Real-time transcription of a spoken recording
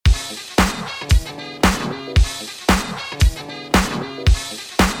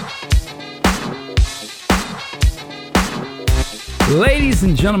Ladies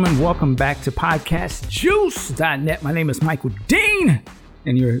and gentlemen, welcome back to podcastjuice.net. My name is Michael Dean,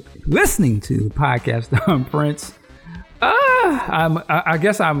 and you're listening to the podcast on Prince. I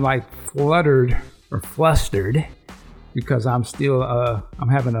guess I'm like fluttered or flustered because I'm still I'm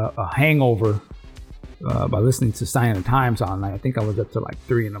having a hangover by listening to Sign of the Times all night. I think I was up to like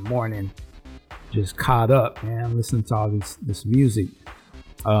 3 a.m, just caught up, man, listening to all this music.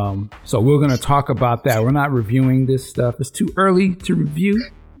 So we're going to talk about that. We're not reviewing this stuff. It's too early to review.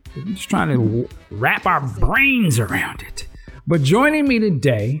 We're just trying to wrap our brains around it. But joining me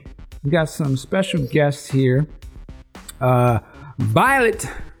today, we got some special guests here. Violet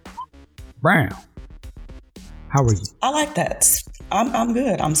Brown. How are you? I like that. I'm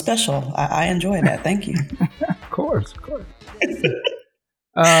good. I'm special. I enjoy that. Thank you. Of course.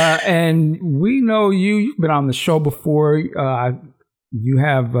 And we know you've been on the show before. You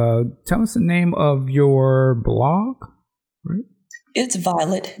have, tell us the name of your blog, right? It's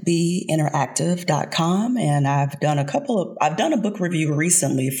violetbinteractive.com, and I've done a book review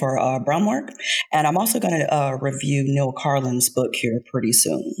recently for Brownmark, and I'm also going to review Neil Carlin's book here pretty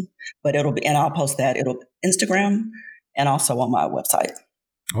soon. But I'll post that. It'll Instagram and also on my website.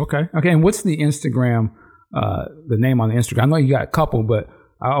 Okay. And what's the Instagram, the name on the Instagram? I know you got a couple, but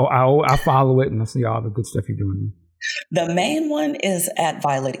I follow it and I see all the good stuff you're doing. The main one is at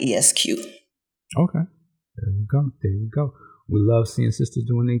Violet ESQ. Okay. There you go. We love seeing sisters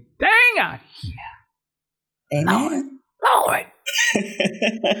doing their thing out here. Amen. Lord.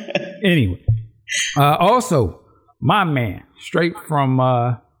 Anyway. Also, my man, straight from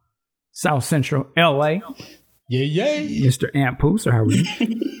South Central LA. Yeah. Mr. Ant Pooser, how are you?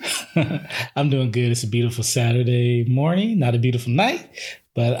 I'm doing good. It's a beautiful Saturday morning, not a beautiful night,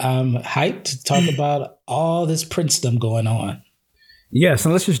 but I'm hyped to talk about all this Princedom going on. Yeah, so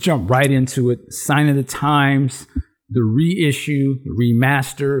let's just jump right into it. Sign of the Times, the reissue, the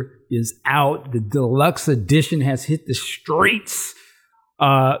remaster is out. The deluxe edition has hit the streets.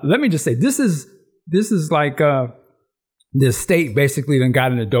 Let me just say, this is like the estate basically done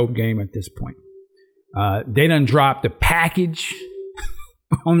got in a dope game at this point. They done dropped the package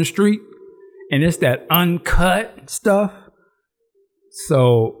on the street, and it's that uncut stuff.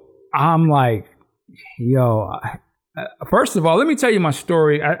 So I'm like, yo, first of all, let me tell you my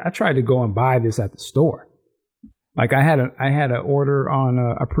story. I tried to go and buy this at the store. Like I had a order on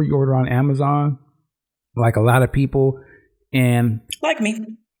a pre-order on Amazon, like a lot of people, and like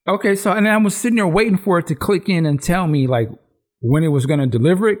me. Okay, so and I was sitting there waiting for it to click in and tell me like when it was going to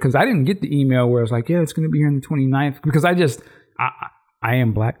deliver it, because I didn't get the email where it's like, yeah, it's going to be here on the 29th, because I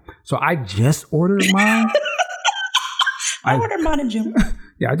am black, so I just ordered mine. I ordered mine in June.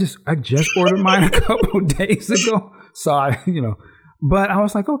 Yeah, I just ordered mine a couple of days ago. So but I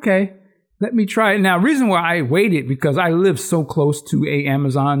was like, okay, let me try it. Now, reason why I waited, because I live so close to a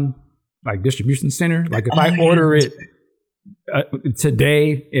Amazon like distribution center. Like if I order it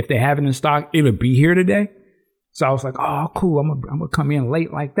today, if they have it in stock, it'll be here today. So I was like, oh, cool. I'm gonna come in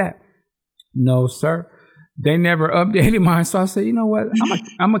late like that. No, sir. They never updated mine. So I said, you know what?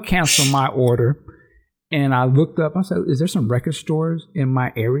 I'm gonna cancel my order. And I looked up, I said, is there some record stores in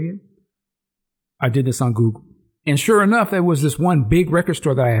my area? I did this on Google. And sure enough, there was this one big record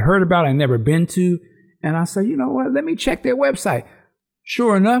store that I had heard about, I'd never been to. And I said, you know what, let me check their website.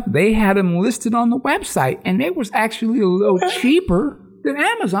 Sure enough, they had them listed on the website, and they was actually a little cheaper than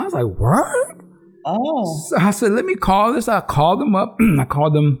Amazon. I was like, what? Oh. So I said, let me call this. I called them up. I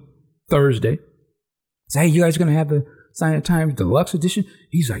called them Thursday. I said, hey, you guys going to have the Sign of the Times Deluxe Edition?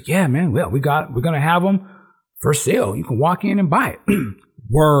 He's like, yeah, man. Well, we're going to have them for sale. You can walk in and buy it.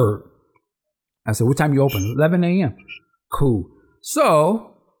 Word. I said, what time you open? 11 a.m. Cool.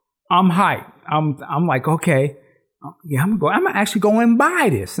 So I'm hyped. I'm like, okay, yeah, I'm actually go and buy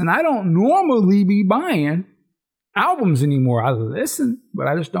this. And I don't normally be buying albums anymore. I listen, but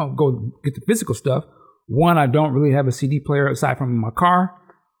I just don't go get the physical stuff. One, I don't really have a CD player aside from my car.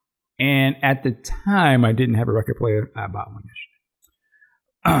 And at the time, I didn't have a record player. I bought one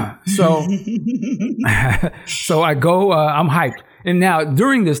yesterday. So I go, I'm hyped. And now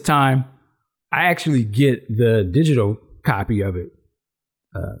during this time, I actually get the digital copy of it.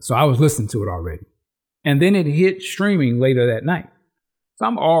 So I was listening to it already. And then it hit streaming later that night. So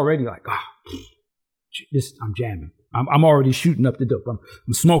I'm already like, I'm jamming. I'm already shooting up the dope. I'm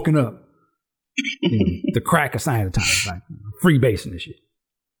smoking up the crack of Sign of the Times, like freebasing and shit.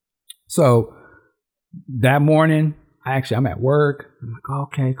 So that morning, I'm at work. I'm like,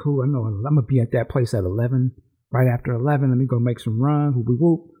 okay, cool. I know I'm going to be at that place at 11, right after 11. Let me go make some runs. Whoop,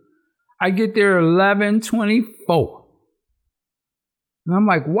 whoop. I get there 11:24. And I'm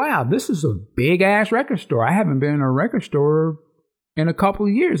like, wow, this is a big ass record store. I haven't been in a record store in a couple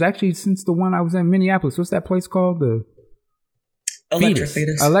of years. Actually, since the one I was in Minneapolis. What's that place called? The Electric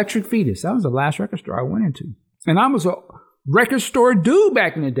Fetus. Electric Fetus. That was the last record store I went into. And I was a record store dude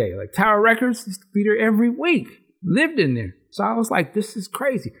back in the day. Like Tower Records, used to be there every week. Lived in there. So I was like, this is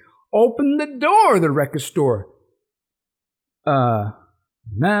crazy. Open the door of the record store. Na,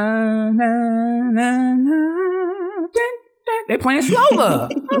 na, na, na, they playing Slow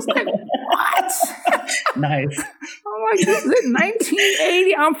Love. I was like, what? Nice. I'm like, this is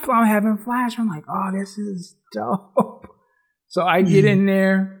 1980. I'm having flash. I'm like, oh, this is dope. So I get in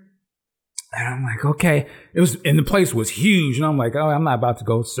there, and I'm like, okay. And the place was huge, and I'm like, oh, I'm not about to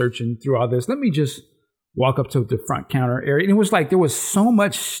go searching through all this. Let me just walk up to the front counter area. And it was like there was so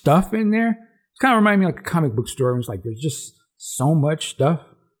much stuff in there. It kind of reminded me of like a comic book store. It was like there's just so much stuff.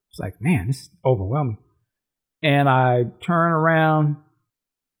 It's like, man, this is overwhelming. And I turn around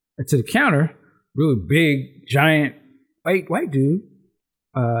to the counter, really big, giant, white dude.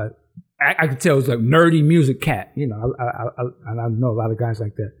 I could tell it was a nerdy music cat. You know, I know a lot of guys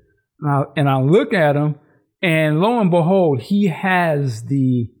like that. And I look at him, and lo and behold, he has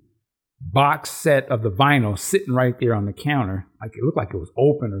the box set of the vinyl sitting right there on the counter. Like it looked like it was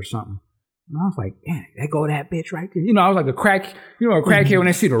open or something. And I was like, man, there go that bitch right there. You know, I was like a crackhead when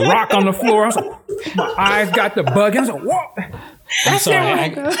they see the rock on the floor. I was like, my eyes got the bug. I was like, whoa.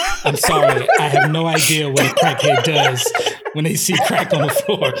 I'm sorry. I have no idea what a crackhead does when they see crack on the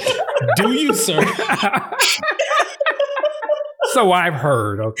floor. Do you, sir? So I've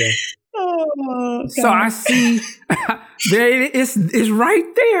heard, okay. Oh, so I see it's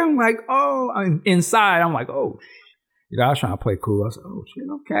right there. I'm like, oh, inside. I'm like, oh, you know, I was trying to play cool. I said, oh shit,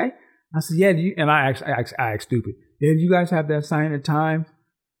 okay. I said, yeah. And I asked stupid. Yeah, do you guys have that Sign of the Times?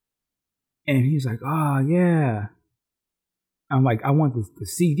 And he's like, oh yeah. I'm like, I want the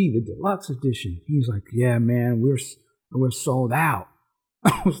CD, the deluxe edition. He's like, yeah, man, we're sold out.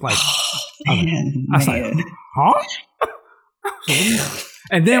 I was like, man, I was like, huh?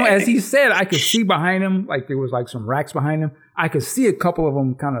 And then as he said, I could see behind him, like there was like some racks behind him. I could see a couple of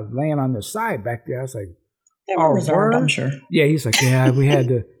them kind of laying on their side back there. I was like, they were reserved, I'm sure. Yeah, he's like, yeah, we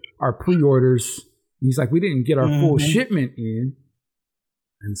had our pre-orders. He's like, we didn't get our full shipment in,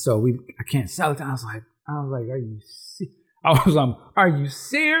 and so I can't sell it. I was like, are you are you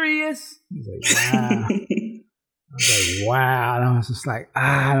serious? He's like, wow. I was like, wow. And I was just like,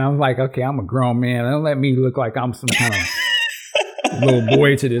 and I was like, okay, I'm a grown man. Don't let me look like I'm some kind of little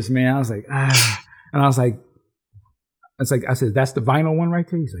boy to this man. I was like, and I was like, I said, that's the vinyl one right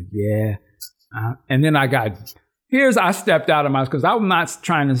there? He's like, yeah. And then I stepped out of my, because I was not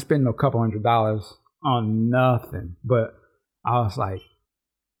trying to spend a couple $100 on nothing. But I was like,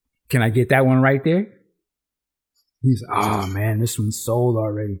 can I get that one right there? He's like, oh man, this one's sold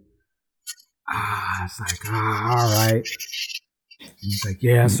already. It's like, all right. He's like,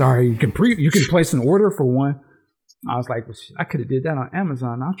 yeah, sorry, you can place an order for one. I was like, well, I could have did that on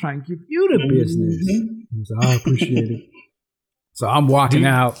Amazon. I'll try and give you the business. He's like, I appreciate it. So I'm walking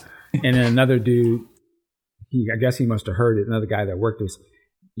out, and then another dude, I guess he must have heard it. Another guy that worked this.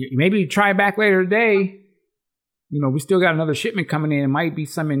 Maybe try back later today. You know, we still got another shipment coming in. It might be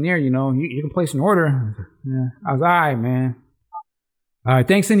some in there, you know. You can place an order. Yeah. I was all right, man. All right,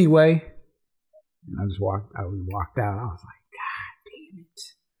 thanks anyway. And I walked out. I was like, God damn it.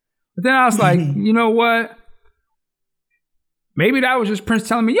 But then I was like, you know what? Maybe that was just Prince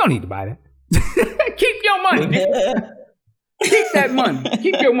telling me, you don't need to buy that. Keep your money. Keep that money.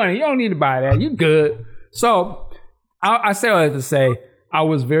 Keep your money. You don't need to buy that. You good. So I say all that to say, I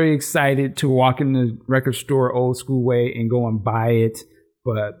was very excited to walk in the record store old school way and go and buy it,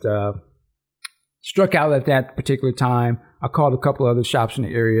 but struck out at that particular time. I called a couple other shops in the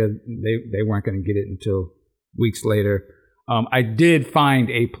area. They weren't going to get it until weeks later. I did find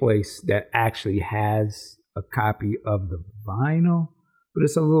a place that actually has a copy of the vinyl, but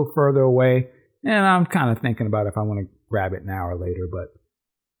it's a little further away, and I'm kind of thinking about if I want to grab it now or later.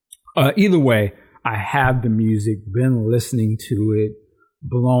 But either way, I have the music, been listening to it,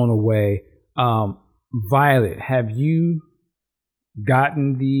 blown away. Violet, have you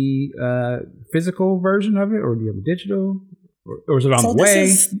gotten the physical version of it, or do you have a digital, or is it on the way?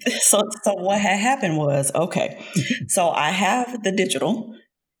 So what had happened was, okay, so I have the digital,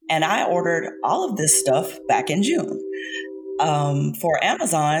 and I ordered all of this stuff back in June. For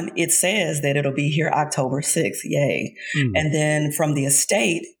Amazon, it says that it'll be here October 6th. Yay. And then from the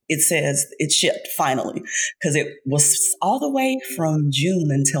estate, it says it shipped finally, because it was all the way from June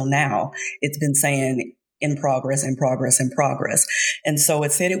until now. It's been saying in progress. And so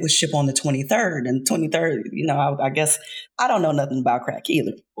it said it would ship on the 23rd. And 23rd, I guess I don't know nothing about crack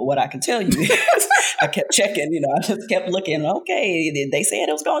either. But what I can tell you is I kept checking, I just kept looking. Okay, they said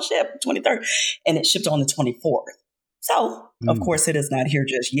it was going to ship 23rd. And it shipped on the 24th. So, of course, it is not here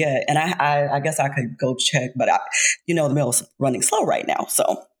just yet. And I guess I could go check, but the mail's running slow right now.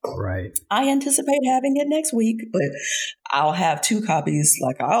 So right. I anticipate having it next week, but I'll have 2 copies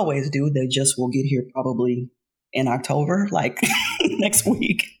like I always do. They just will get here probably in October, like next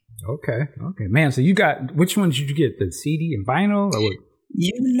week. Okay. Man, so which ones did you get? The CD and vinyl? Or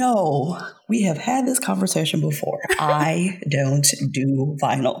what? We have had this conversation before. I don't do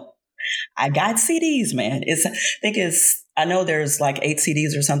vinyl. I got CDs, man. I know there's like 8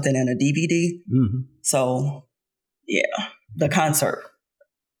 CDs or something and a DVD. Mm-hmm. So, yeah, the concert.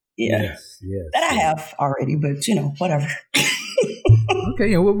 Yeah. Yes, that I have already, but whatever.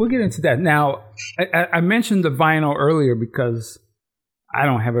 Okay, we'll get into that. Now, I mentioned the vinyl earlier because I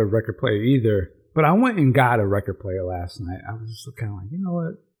don't have a record player either, but I went and got a record player last night. I was just kind of like, you know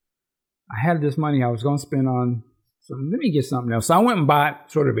what? I had this money I was going to spend on. So let me get something else. So I went and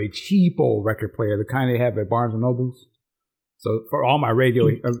bought sort of a cheap old record player, the kind they have at Barnes and Nobles. So for all my radio,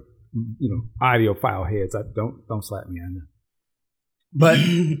 audiophile heads, don't slap me on that. But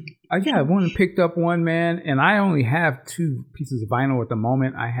I went and picked up one, man, and I only have 2 pieces of vinyl at the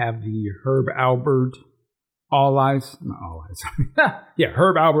moment. I have the Herb Alpert All Eyes, not All Eyes. Yeah,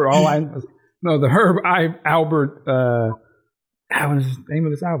 Herb Alpert All Eyes. No, the Herb Alpert. What is the name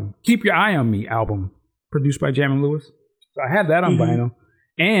of this album? Keep Your Eye on Me album. Produced by Jam & Lewis. So I have that on vinyl.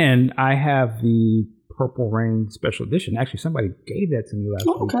 And I have the Purple Rain Special Edition. Actually, somebody gave that to me last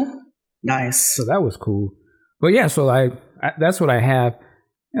week. Okay. Nice. So that was cool. But yeah, so that's what I have.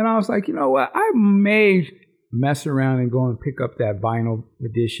 And I was like, you know what? I may mess around and go and pick up that vinyl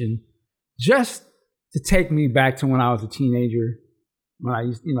edition just to take me back to when I was a teenager. When I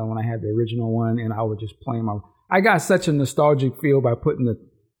used, when I had the original one and I would just play I got such a nostalgic feel by putting the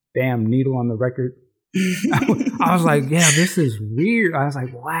damn needle on the record. I was like, yeah, this is weird. I was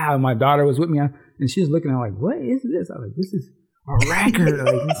like, wow. My daughter was with me and she was looking at me like, what is this? I was like, this is a record.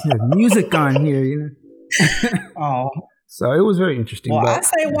 Like, this is music on here, Oh. So it was very interesting. Well, I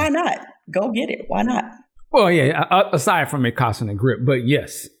say, why not? Go get it. Why not? Well, yeah, aside from it costing a grip. But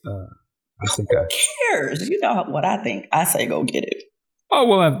yes, I think who cares? You know what I think. I say go get it. Oh,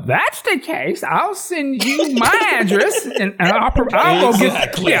 well, if that's the case, I'll send you my address and I'll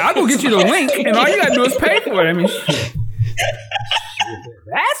go get you the link and all you got to do is pay for it. I mean,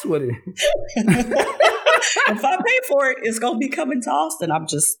 that's what it is. If I pay for it, it's going to be coming to Austin. I'm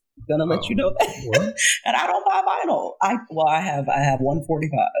just going to let you know that. What? And I don't buy vinyl. I have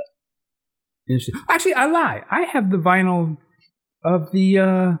 145. Interesting. Actually, I lie. I have the vinyl of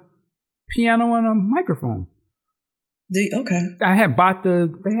the piano and a microphone. Okay. I had bought they had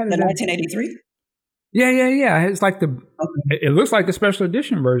the 1983. Yeah. It's like it looks like the special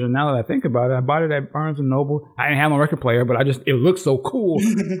edition version. Now that I think about it, I bought it at Barnes and Noble. I didn't have no record player, but it looked so cool.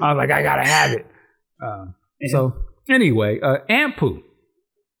 I was like, I gotta have it. So anyway, Ampu.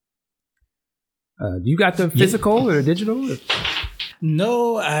 Do you got the physical or the digital?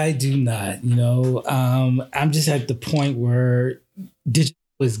 No, I do not. I'm just at the point where digital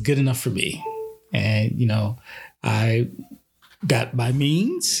is good enough for me, and I got my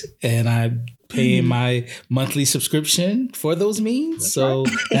means and I'm paying my monthly subscription for those means. So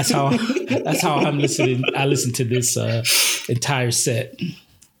that's how I'm listening. I listen to this entire set.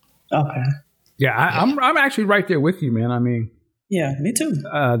 Okay. Yeah, I'm actually right there with you, man. I mean, yeah, me too.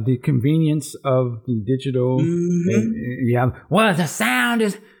 The convenience of the digital. The sound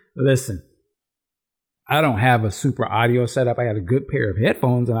is. Listen, I don't have a super audio setup. I got a good pair of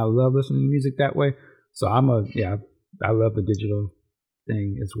headphones, and I love listening to music that way. So I love the digital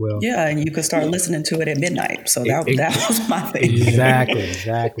thing as well. Yeah, and you could start listening to it at midnight. So that was my favorite.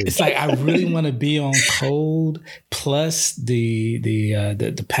 Exactly. It's like I really want to be on code plus the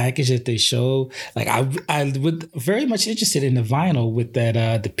package that they show. Like I would very much interested in the vinyl with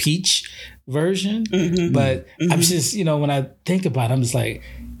that the peach version. But I'm just when I think about it, I'm just like,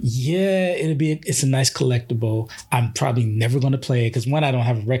 yeah, it's a nice collectible. I'm probably never going to play it because one, I don't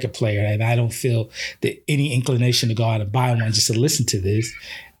have a record player and I don't feel any inclination to go out and buy one just to listen to this.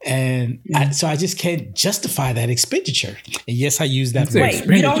 And so I just can't justify that expenditure. And yes, I use that. Wait,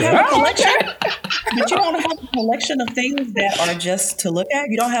 you don't have a collection? But you don't have a collection of things that are just to look at?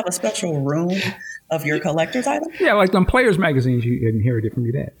 You don't have a special room of your collector's items? Yeah, like them Players magazines you inherited from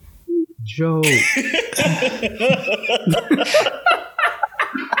your dad. Joe.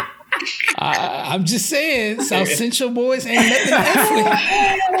 I'm just saying, South Central boys ain't nothing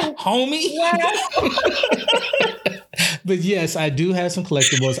different, homie. But yes, I do have some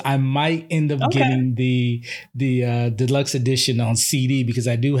collectibles. I might end up getting the deluxe edition on CD because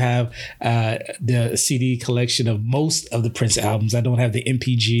I do have the CD collection of most of the Prince albums. I don't have the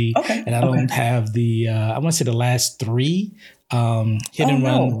MPG, and I don't have the I want to say the last 3, Hit and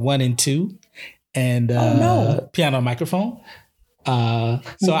Run 1 and 2, and Piano Microphone.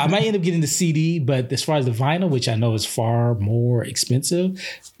 So I might end up getting the CD, but as far as the vinyl, which I know is far more expensive,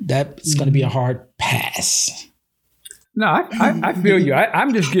 that's going to be a hard pass. No, I feel you.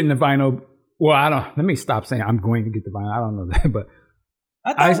 I'm just getting the vinyl. Well, let me stop saying I'm going to get the vinyl. I don't know that, but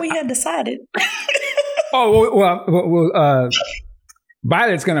I thought we had decided. Well,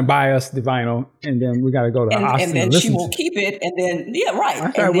 Violet's going to buy us the vinyl, and then we got to go to Austin. And then she will keep it, and then,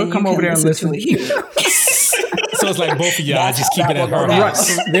 right. Right, we'll come over there and listen. To it here. So it's like both of y'all just keep it at her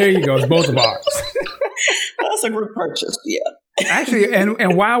house. Right. There you go. It's both of ours. That's a group purchase, yeah. Actually,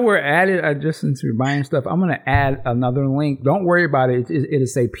 and while we're at it, just since we're buying stuff, I'm going to add another link. Don't worry about it. It'll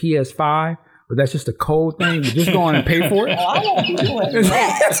say PS5, but that's just a code thing. You just go on and pay for it. Well, I won't be doing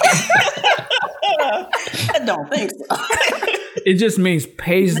that. I don't think so. It just means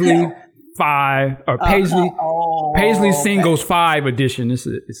Paisley 5 or Paisley Singles 5 edition.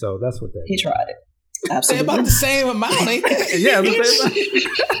 So that's what that is. He tried it. Absolutely. They're about the same amount, ain't they? Yeah.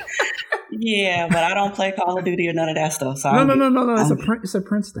 Yeah, but I don't play Call of Duty or none of that stuff. So No. It's a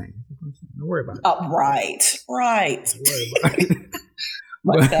Prince thing. Don't worry about it. Oh, right.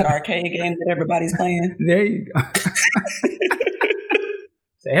 What's that arcade game that everybody's playing? There you go.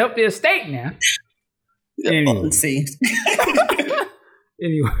 So help the estate now. Anyway. Let's see.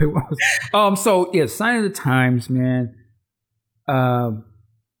 Anyway, so yeah, Sign of the Times, man.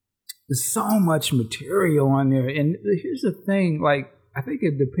 There's so much material on there, and here's the thing: like, I think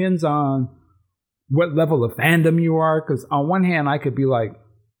it depends on what level of fandom you are. Because on one hand, I could be like,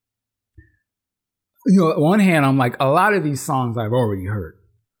 on one hand, I'm like, a lot of these songs I've already heard,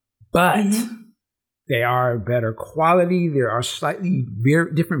 but they are better quality. There are slightly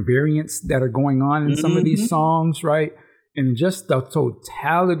different variants that are going on in some of these songs, right? And just the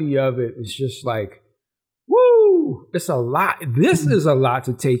totality of it is just like, woo! It's a lot. This is a lot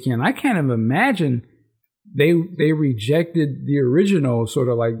to take in. I can't even imagine they rejected the original, sort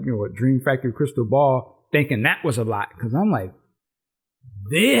of like, what Dream Factory Crystal Ball, thinking that was a lot. Because I'm like,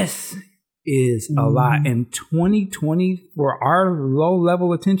 this is a lot. In 2020, for our low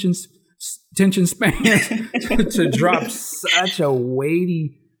level attention span, to drop such a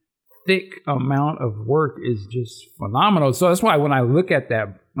weighty, thick amount of work is just phenomenal. So that's why when I look at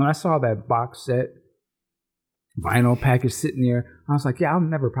that, when I saw that box set vinyl package sitting there, I was like, yeah, I'll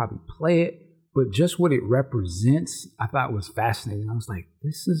never probably play it, but just what it represents, I thought was fascinating. I was like,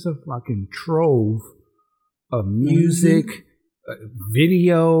 this is a fucking trove of music,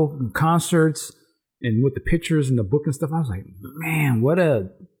 video, concerts, and with the pictures and the book and stuff. I was like, man, what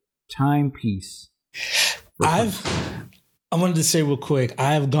a timepiece. I wanted to say real quick,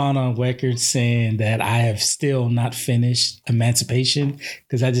 I have gone on record saying that I have still not finished Emancipation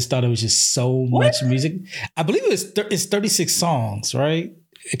because I just thought it was just so much music. I believe it's 36 songs, right?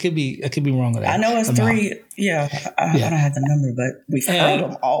 I could be wrong with that. I know it's 3. Yeah, I don't have the number, but we've heard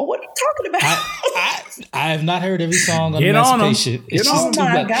them all. What are you talking about? I have not heard every song on Emancipation. Oh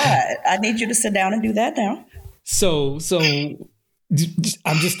my God. I need you to sit down and do that now. So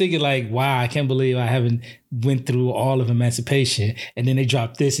I'm just thinking like, wow, I can't believe I haven't went through all of Emancipation. And then they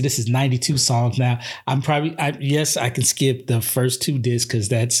dropped this. And this is 92 songs now. Yes, I can skip the first 2 discs because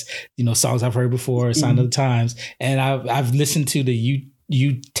that's, songs I've heard before, Sign of the Times. And I've listened to the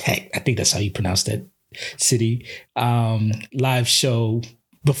UTEC, I think that's how you pronounce that city, live show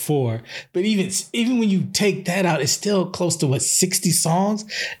before. But even when you take that out, it's still close to 60 songs.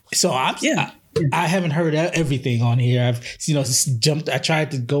 So I haven't heard everything on here. I've, jumped. I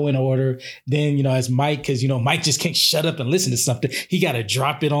tried to go in order. Then, as Mike, because, Mike just can't shut up and listen to something. He got to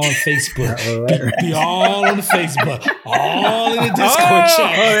drop it on Facebook. Be all on the Facebook, all in the Discord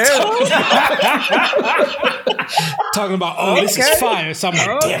chat. Talking about, this is fire. So I'm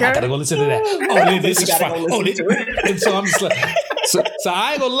like, damn, I got to go listen to that. This is fire. And so I'm just like, so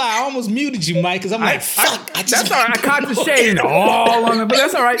I ain't gonna lie, I almost muted you, Mike, because I'm like, fuck. That's all right. I caught the shade all on it, but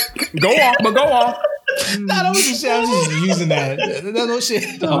that's all right. Go on. No, that was just shit. I was just using that. No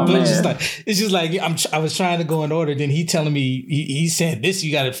shit. But it's just like I was trying to go in order. Then he telling me he said this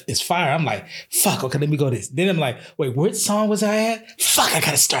it's fire. I'm like, fuck. Okay, let me go this. Then I'm like, wait, what song was I at? Fuck, I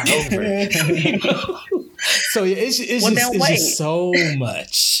gotta start over. So it's just so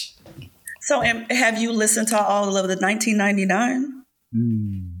much. So have you listened to all of the 1999?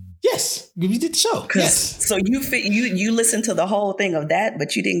 Yes, we did the show. Yes. So you listened to the whole thing of that,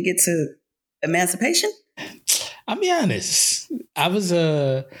 but you didn't get to Emancipation? I'll be honest. I was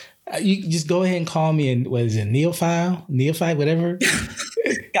you just go ahead and call me what is it, neophyte, whatever.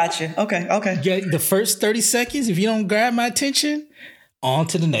 Gotcha. Okay. Get the first 30 seconds. If you don't grab my attention, on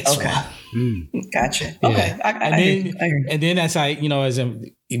to the next one. Gotcha. Yeah. Okay. I hear you. And then as I've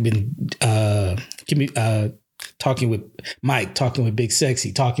been talking with Mike, talking with Big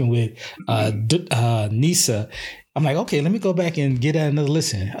Sexy, talking with Nisa, I'm like, okay, let me go back and get another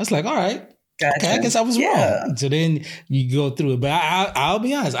listen. I was like, all right. Gotcha. Okay, I guess I was wrong. So then you go through it. But I'll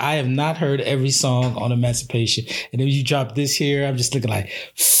be honest, I have not heard every song on Emancipation. And then you drop this here, I'm just looking like,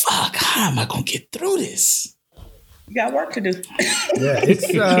 fuck, how am I going to get through this? You got work to do. Yeah,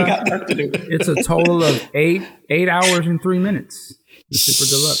 you got work to do. It's a total of 8 hours and 3 minutes. The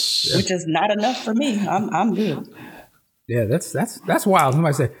Super Deluxe. Yeah. Which is not enough for me. I'm good. Yeah, that's wild.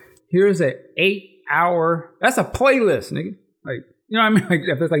 Somebody said, here's an 8 hour, that's a playlist, nigga. Like, you know what I mean? Like,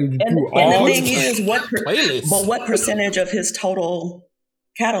 that's like you do all the thing is, what percentage of his total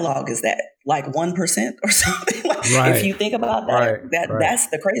catalog is that? Like 1% or something? Like, right. If you think about that, that's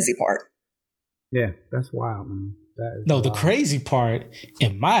the crazy part. Yeah, that's wild, man. The crazy part,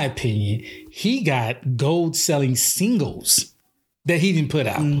 in my opinion, he got gold selling singles that he didn't put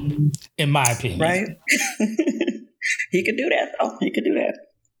out, in my opinion. Right. He could do that. Oh, he could do that.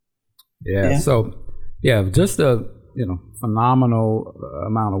 Yeah. So, just a phenomenal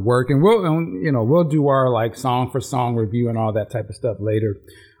amount of work, and we'll do our like song for song review and all that type of stuff later.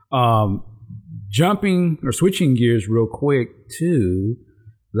 Jumping or switching gears real quick too.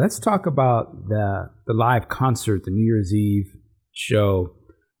 Let's talk about the live concert, the New Year's Eve show,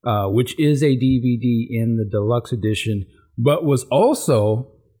 which is a DVD in the deluxe edition, but was also,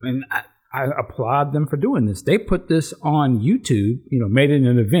 and I applaud them for doing this. They put this on YouTube, made it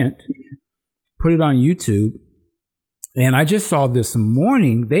an event, put it on YouTube. And I just saw this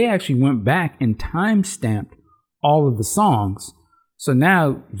morning, they actually went back and time-stamped all of the songs. So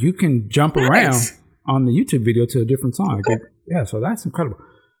now you can jump around on the YouTube video to a different song. Okay. Yeah, so that's incredible.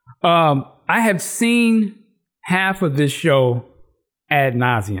 I have seen half of this show ad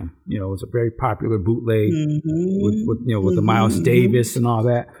nauseum. It's a very popular bootleg with the Miles Davis and all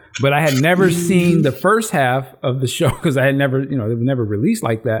that. But I had never seen the first half of the show because I had never, they were never released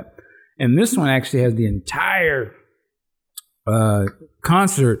like that. And this one actually has the entire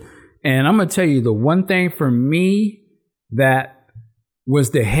concert. And I'm going to tell you the one thing for me that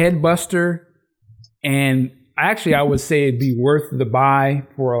was the head buster, and actually I would say it'd be worth the buy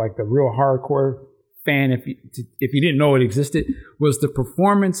for like the real hardcore fan if you didn't know it existed, was the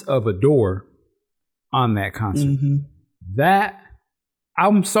performance of Adore on that concert. That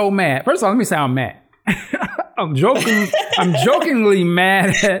I'm so mad. First of all, let me say I'm mad. I'm jokingly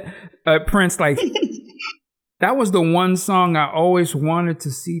mad at Prince. Like, that was the one song I always wanted to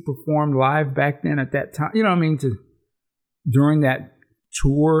see performed live back then at that time. You know what I mean? During that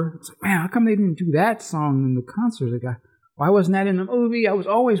tour. It's like, man, how come they didn't do that song in the concert? Like, why wasn't that in the movie? I was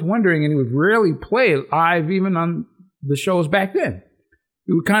always wondering, and he would rarely play it live even on the shows back then.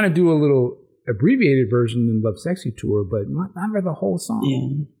 We would kind of do a little abbreviated version in Love Sexy Tour, but not the whole song.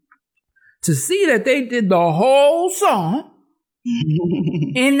 Yeah. To see that they did the whole song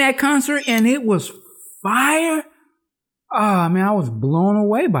in that concert and it was fire. Oh, man, I was blown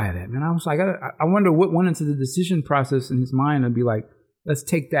away by that, man. I was like, I wonder what went into the decision process in his mind to be like, let's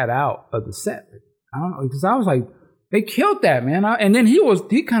take that out of the set. I don't know, because I was like, they killed that, man. And then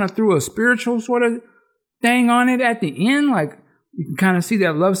he kind of threw a spiritual sort of thing on it at the end, like you can kind of see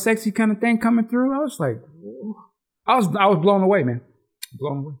that Love Sexy kind of thing coming through. I was like, whoa. I was blown away, man.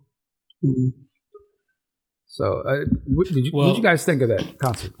 Blown away. Mm-hmm. So, what did you guys think of that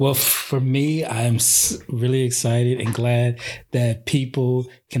concert? Well, for me, I'm really excited and glad that people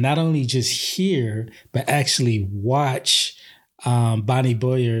can not only just hear, but actually watch Bonnie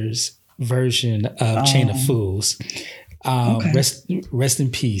Boyer's version of Chain of Fools. Rest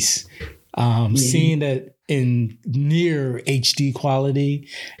in peace. Seeing that in near HD quality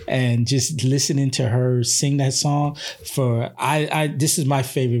and just listening to her sing that song this is my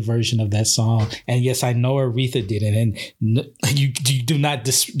favorite version of that song. And yes, I know Aretha did it, and you do not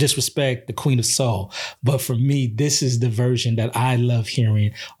disrespect the Queen of Soul, but for me, this is the version that I love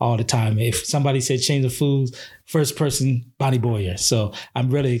hearing all the time. If somebody said Chains of Fools, first person, Bonnie Boyer. So I'm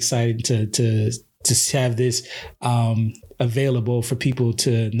really excited to have this available for people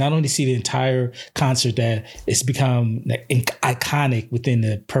to not only see the entire concert that it's become iconic within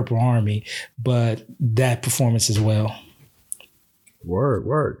the Purple Army, but that performance as well.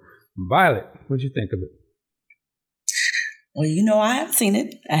 Word. Violet, what'd you think of it? Well, I have seen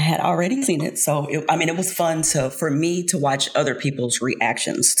it. I had already seen it. So, it was fun for me to watch other people's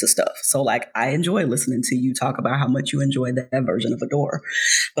reactions to stuff. So, like, I enjoy listening to you talk about how much you enjoy that version of Adore.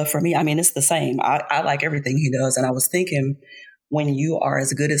 But for me, it's the same. I like everything he does. And I was thinking, when you are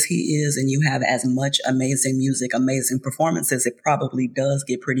as good as he is and you have as much amazing music, amazing performances, it probably does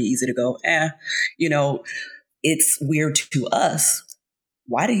get pretty easy to go, it's weird to us.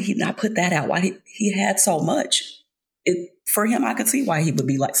 Why did he not put that out? Why did he had so much? For him, I could see why he would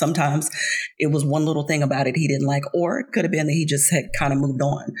be like, sometimes it was one little thing about it he didn't like, or it could have been that he just had kind of moved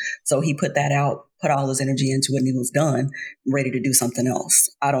on. So he put that out, put all his energy into it, and he was done, ready to do something else.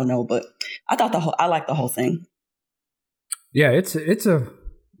 I don't know, but I like the whole thing. Yeah, it's a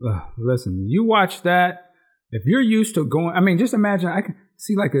listen, you watch that, if you're used to going, just imagine, I can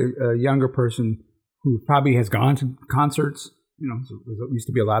see like a younger person who probably has gone to concerts, there used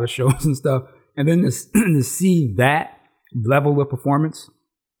to be a lot of shows and stuff, and then to see that level of performance,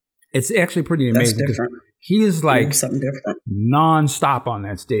 it's actually pretty amazing. That's different. He is like something different, nonstop on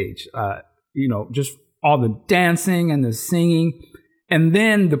that stage. Just all the dancing and the singing, and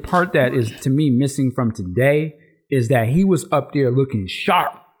then the part that is to me missing from today is that he was up there looking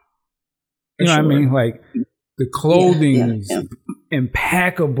sharp. You know what I mean? Like the clothing is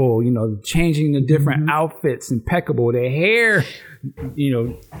impeccable, changing the different outfits, impeccable. The hair,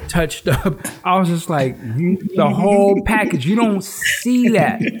 touched up. I was just like, the whole package. You don't see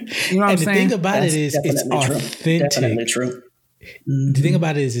that. You know what I'm saying? The thing about it is it's authentic. Definitely true. The thing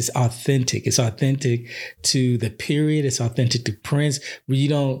about it is it's authentic. It's authentic to the period. It's authentic to Prince, where you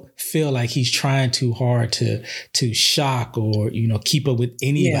don't feel like he's trying too hard to shock or, keep up with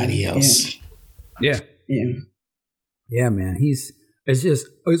anybody else. Yeah, man.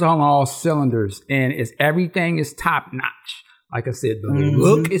 It's on all cylinders, and everything is top notch. Like I said, the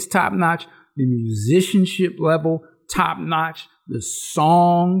look is top notch, the musicianship level top notch, the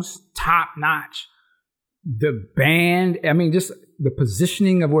songs top notch, the band. Just the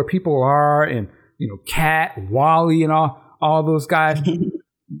positioning of where people are, and Cat, Wally, and all those guys.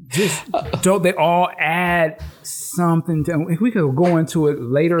 Just don't they all add something to? If we could go into it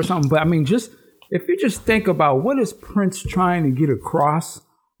later or something, but if you just think about what is Prince trying to get across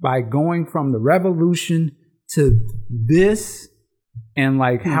by going from the revolution to this, and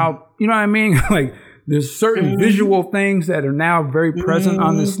like how, like there's certain visual things that are now very present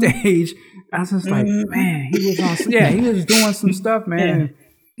on the stage. I was just like, man, he was doing some stuff, man.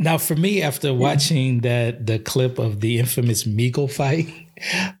 Now, for me, after watching the clip of the infamous Meagle fight,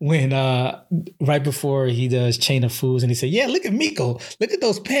 when right before he does Chain of Fools, and he said, "Yeah, look at Meagle, look at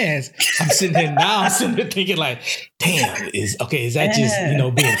those pants." I'm sitting there thinking, like, damn, is that just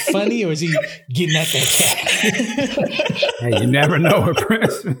being funny, or is he getting at that cat? Hey, you never know with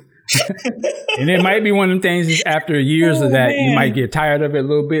Prince. And it might be one of them things is after years of that, you might get tired of it a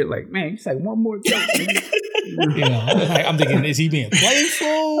little bit. Like, man, he's like, one more joke. I'm thinking, is he being playful,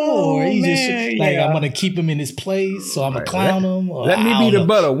 or he's just like, I'm gonna keep him in his place, so I'm gonna clown him. Let me be the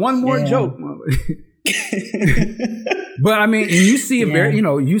butter. One more joke. But you see a very,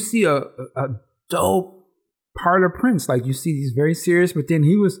 you see a dope part of Prince. Like you see, he's very serious, but then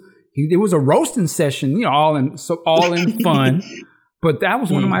it was a roasting session, all in fun. But that was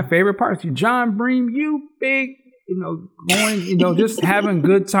one of my favorite parts. John Bream, you big, going, just having a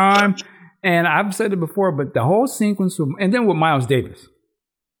good time. And I've said it before, but the whole sequence, and then with Miles Davis,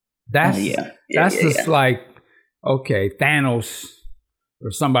 that's just like, okay, Thanos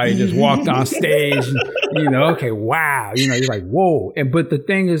or somebody just walked on stage, and, okay, wow, you're like, whoa. But the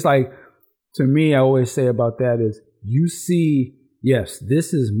thing is, like, to me, I always say about that is, you see, yes,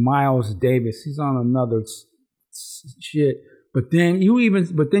 this is Miles Davis. He's on another shit. But then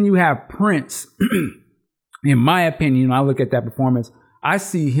you have Prince. In my opinion, I look at that performance, I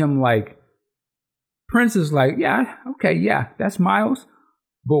see him like, Prince is like, that's Miles,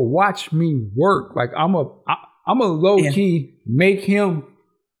 but watch me work. Like I'm a low key make him,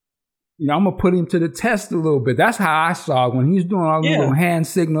 I'm gonna put him to the test a little bit. That's how I saw it when he's doing all the little hand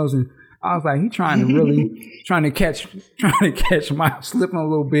signals, and I was like, he's trying to catch Miles slipping a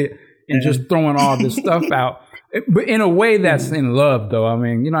little bit and just throwing all this stuff out. But in a way that's in love, though.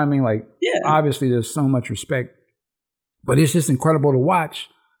 Like, obviously there's so much respect, but it's just incredible to watch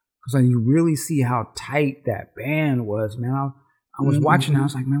because you really see how tight that band was, man. I was watching, I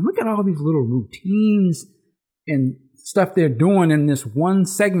was like, man, look at all these little routines and stuff they're doing in this one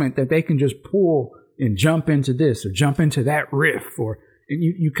segment that they can just pull and jump into this or jump into that riff, and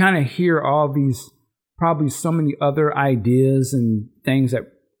you kind of hear all these, probably so many other ideas and things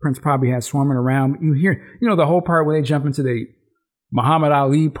that Prince probably has swarming around. You hear, the whole part where they jump into the Muhammad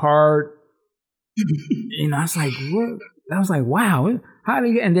Ali part. It's like, what? I was like, wow, how do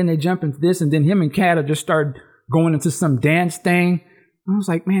you? And then they jump into this, and then him and Kata just started going into some dance thing. I was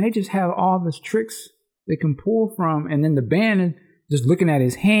like, man, they just have all these tricks they can pull from, and then the band just looking at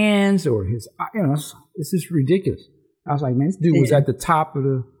his hands or his, it's just ridiculous. I was like, man, this dude was at the top of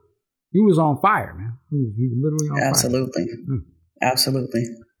he was on fire, man. He was literally on Absolutely. fire. Absolutely.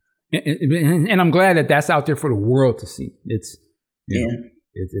 And I'm glad that that's out there for the world to see. It's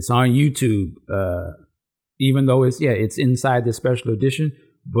it's on YouTube, even though it's inside the special edition.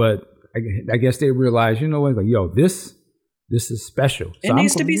 But I guess they realize, like, yo, this is special. It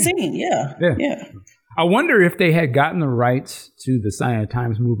needs to be seen. Yeah. I wonder if they had gotten the rights to the Sign of the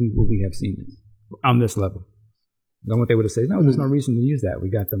Times movie, would we have seen this on this level? Then what they would have said, no, there's no reason to use that. We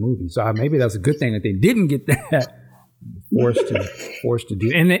got the movie. So maybe that's a good thing that they didn't get that. Forced to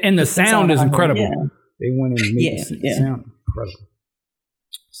do, and the sound is incredible. Yeah. They went and made the sound incredible.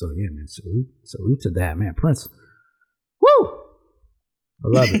 So man, salute to that, man. Prince, woo! I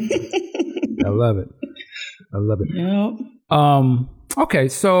love it. I love it. Yep. Okay,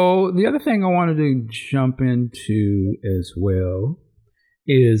 so the other thing I wanted to jump into as well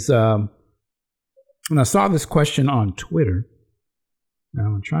is when I saw this question on Twitter, and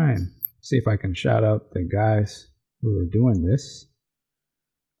I'm gonna try and see if I can shout out the guys who are doing this.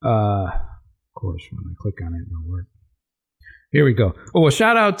 Of course, when I click on it, it'll work. Here we go. Oh, well,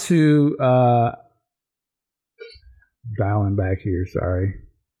 shout out to dialing back here. Sorry,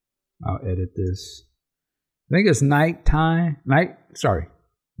 I'll edit this. I think it's Night. Oh,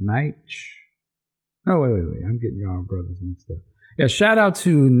 wait. I'm getting y'all brothers mixed up. Yeah, shout out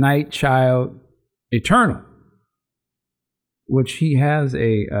to Night Child Eternal, which he has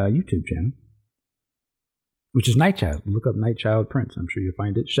a YouTube channel, which is Night Child. Look up Night Child Prince. I'm sure you'll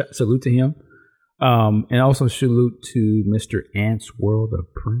find it. Salute to him. And also salute to Mr. Ant's World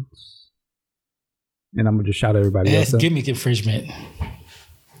of Prince. And I'm going to just shout out everybody else. Gimmick infringement.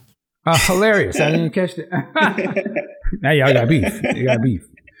 Hilarious. I didn't catch that. Now y'all got beef.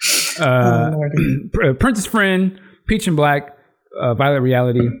 Prince's Friend, Peach and Black, Violet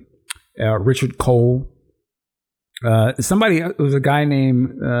Reality, Richard Cole. It was a guy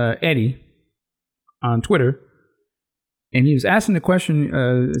named Eddie on Twitter, and he was asking the question,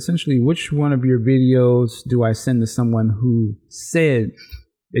 essentially, which one of your videos do I send to someone who said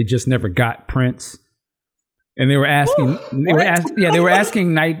they just never got Prince? And they were asking, they were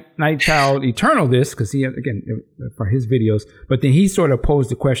asking Night Child Eternal this because he, again, for his videos, but then he sort of posed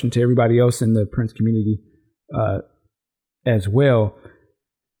the question to everybody else in the Prince community as well.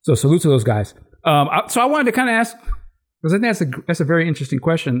 So salute to those guys. So I wanted to kind of ask, because I think that's a very interesting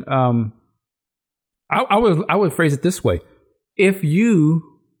question. I would phrase it this way: if you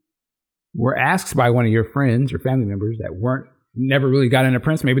were asked by one of your friends or family members that never really got into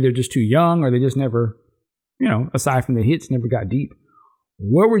Prince, maybe they're just too young or they just never, aside from the hits, never got deep,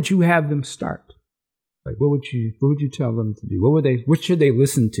 where would you have them start? Like, what would you tell them to do? What should they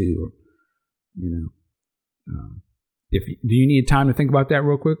listen to? Do you need time to think about that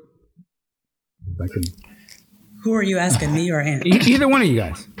real quick? Who are you asking, me or Ant? Either one of you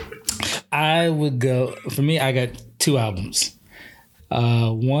guys. I would go, for me, I got 2 albums.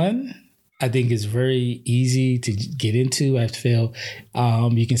 One, I think is very easy to get into. I feel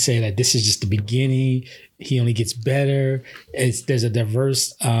you can say that this is just the beginning. He only gets better. There's a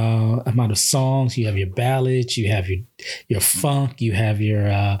diverse amount of songs. You have your ballads, you have your funk, you have your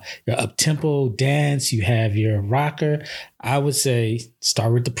up-tempo dance, you have your rocker. I would say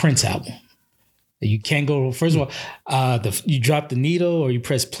start with the Prince album. You can't go, first of all, you drop the needle or you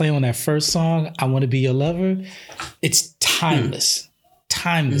press play on that first song, I Want to Be Your Lover. It's timeless.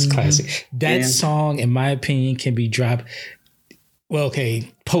 Timeless classic. That song, in my opinion, can be dropped, well,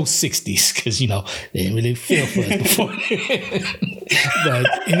 okay, post 60s, because, they didn't really feel for us before. But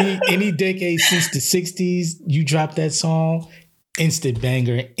any decade since the 60s, you drop that song, instant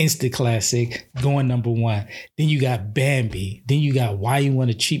banger, instant classic, going number 1. Then you got Bambi. Then you got Why You Want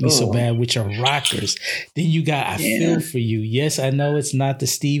to Treat Me So Bad, which are rockers. Then you got I Feel For You. Yes, I know it's not the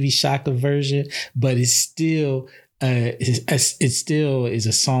Stevie Shaka version, but it's still it still is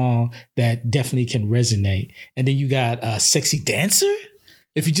a song that definitely can resonate. And then you got Sexy Dancer.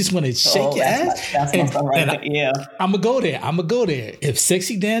 If you just want to shake your ass, I'm gonna go there. If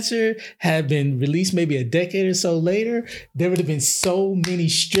Sexy Dancer had been released maybe a decade or so later, there would have been so many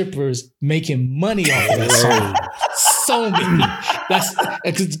strippers making money off of that song. So many.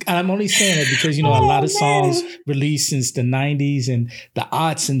 I'm only saying that because a lot of songs released since the 90s and the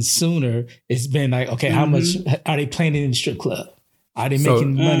aughts and sooner. It's been like, okay, how much are they playing it in the strip club? Are they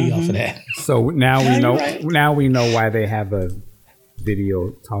making money off of that? So now we know. Right. Now we know why they have a video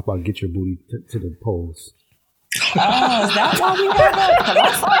talk about get your booty to the polls. Oh, is that why we have that? 'Cause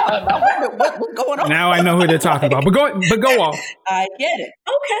I saw what's going on. Now I know who they're talking about. But go on. I get it.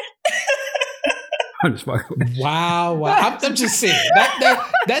 Okay. I'm just fucking with you. Wow. I'm just saying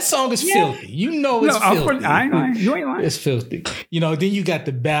that song is filthy. You know it's filthy. I ain't lying. You ain't lying. It's filthy. Then you got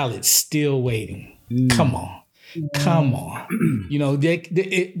the ballad Still Waiting. Come on.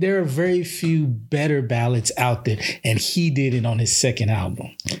 There are very few better ballads out there, and he did it on his second album.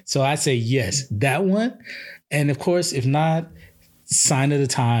 So I say yes, that one. And of course, if not, Sign of the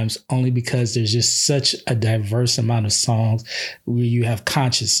Times, only because there's just such a diverse amount of songs where you have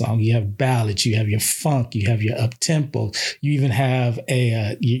conscious song, you have ballads, you have your funk, you have your up tempo, you even have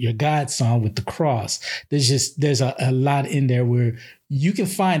your God song with the cross. There's a lot in there where you can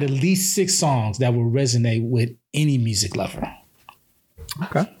find at least 6 songs that will resonate with any music lover.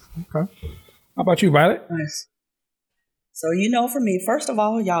 Okay. How about you, Violet? Nice. So, for me, first of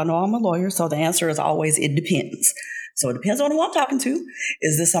all, y'all know I'm a lawyer, so the answer is always it depends. So it depends on who I'm talking to.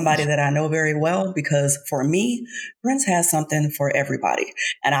 Is this somebody that I know very well? Because for me, Prince has something for everybody.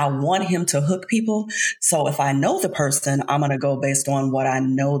 And I want him to hook people. So if I know the person, I'm going to go based on what I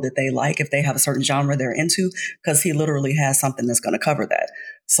know that they like, if they have a certain genre they're into, because he literally has something that's going to cover that.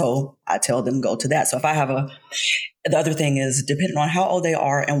 So I tell them go to that. So if I have the other thing is depending on how old they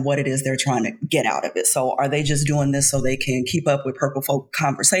are and what it is they're trying to get out of it. So are they just doing this so they can keep up with purple folk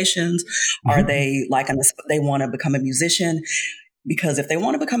conversations? Mm-hmm. Are they they want to become a musician? Because if they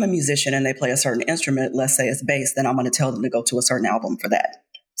want to become a musician and they play a certain instrument, let's say it's bass, then I'm going to tell them to go to a certain album for that.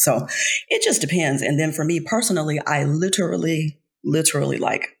 So it just depends. And then for me personally, I literally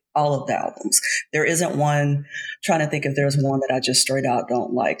like all of the albums. There isn't one, trying to think if there's one that I just straight out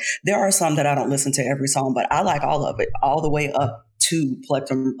don't like. There are some that I don't listen to every song, but I like all of it, all the way up to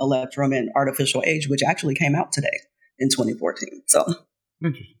Plectrum, Electrum, and Artificial Age, which actually came out today in 2014. So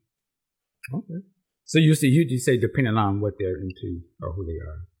interesting. Okay. So you say depending on what they're into or who they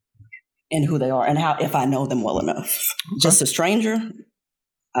are. And who they are and how, if I know them well enough. Okay. Just a stranger,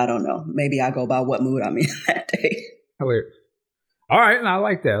 I don't know. Maybe I go by what mood I'm in that day. Hilarious. All right, I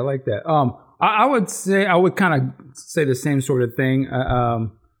like that. I would kind of say the same sort of thing.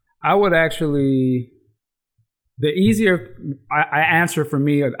 I would actually, the easier I answer for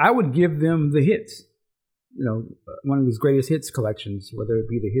me, I would give them the hits. One of these greatest hits collections, whether it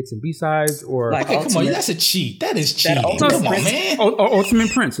be the hits and B-sides or... Come on, that's a cheat. That is cheating. Come on, man.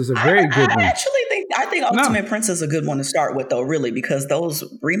 Ultimate Prince is a very good one. I think Ultimate Prince is a good one to start with, though, really, because those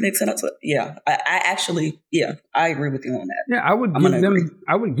remixing, I agree with you on that. Yeah, I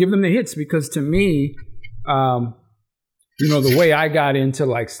would give them the hits because to me, the way I got into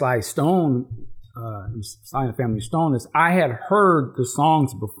like Sly Stone, Sly and Family Stone is I had heard the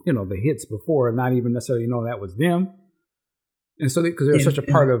songs, the hits before, and not even necessarily know that was them. And so, because they're such a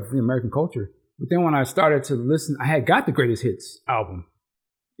part of the American culture. But then when I started to listen, I had got the Greatest Hits album,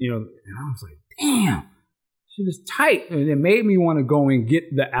 and I was like, damn, shit is tight. And it made me want to go and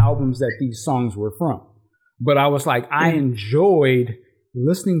get the albums that these songs were from. But I was like, I enjoyed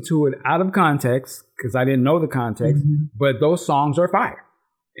listening to it out of context because I didn't know the context, but those songs are fire.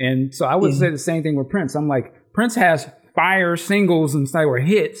 And so I would say the same thing with Prince. I'm like, Prince has fire singles and stuff or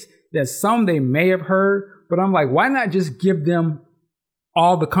hits that some they may have heard, but I'm like, why not just give them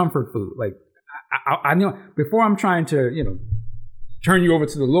all the comfort food? Like, I know before I'm trying to, turn you over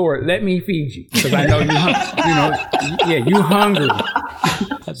to the Lord, let me feed you because I know you hungry.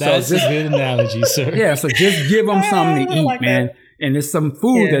 That's a good analogy, sir. Yeah, so just give them something to eat, man. That. And there's some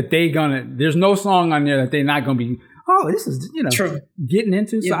food that there's no song on there that they're not going to be, this is, True. Getting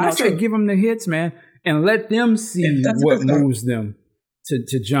into. So I say give them the hits, man, and let them see what moves them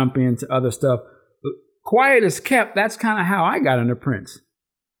to jump into other stuff. Quiet as Kept, that's kind of how I got into Prince.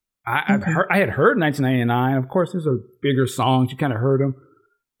 I had heard 1999. Of course, those are bigger songs. You kind of heard them.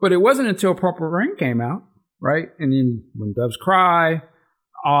 But it wasn't until Purple Rain came out, right? And then When Doves Cry,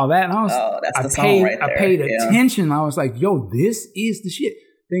 all that. And I paid attention. I was like, yo, this is the shit.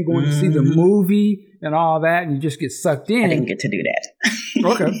 Then going to see the movie and all that, and you just get sucked in. I didn't get to do that.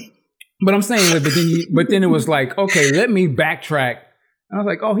 Okay. But I'm saying, but then it was like, okay, let me backtrack. And I was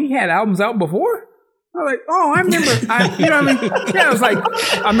like, oh, he had albums out before? I was like, oh, I remember, Yeah, I was like,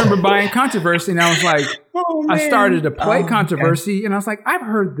 I remember buying Controversy, and I was like, I started to play Controversy, and I was like, I've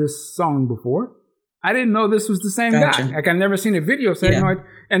heard this song before. I didn't know this was the same guy. Like, I've never seen a video. So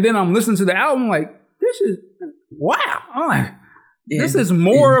and then I'm listening to the album, like, this is, wow. I'm like, this is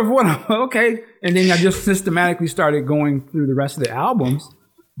more of what okay. And then I just systematically started going through the rest of the albums.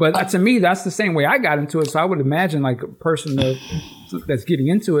 But to me, that's the same way I got into it. So I would imagine like a person that's getting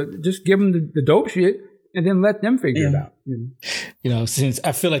into it, just give them the dope shit and then let them figure it out. Since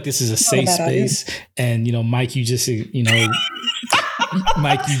I feel like this is a safe space, and Mike, you just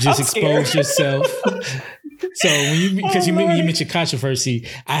exposed yourself. So because you mentioned controversy,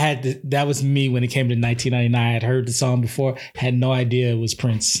 that was me when it came to 1999. I had heard the song before, had no idea it was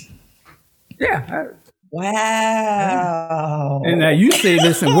Prince. Yeah. Wow. And you say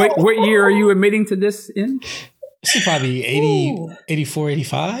this, and what year are you admitting to this in? This is probably 84,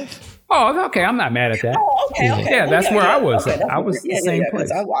 85. Oh, okay. I'm not mad at that. Oh, okay. Yeah, that's where I was at. I was the same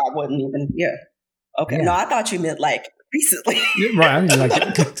place. I wouldn't even, Okay. Yeah. No, I thought you meant like recently. Right. I mean, like,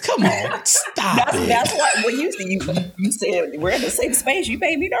 come on, stop it. That's why when you said we're in the same space, you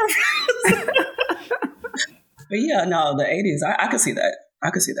made me nervous. But yeah, no, the 80s, I could see that.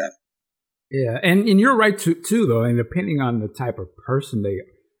 Yeah, and you're right too, though. And depending on the type of person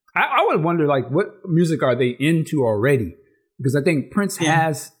I would wonder, like, what music are they into already? Because I think Prince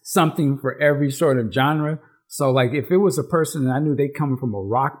has something for every sort of genre. So, like, if it was a person and I knew they come from a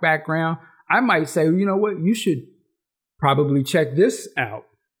rock background, I might say, you know what, you should probably check this out.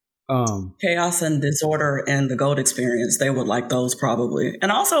 Chaos and Disorder and the Gold Experience, they would like those probably.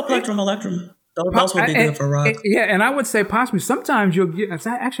 And also Plectrum Electrum. Those would be good for rock. Yeah, and I would say possibly sometimes you'll get.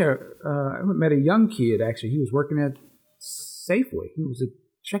 Actually, I met a young kid. Actually, he was working at Safeway. He was a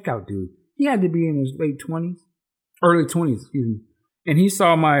checkout dude. He had to be in his early 20s, excuse me. And he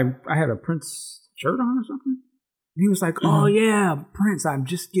saw I had a Prince shirt on or something. And he was like, "Oh yeah, Prince. I'm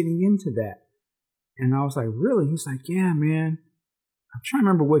just getting into that." And I was like, "Really?" He's like, "Yeah, man." I'm trying to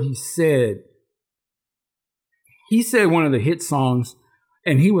remember what he said. He said one of the hit songs.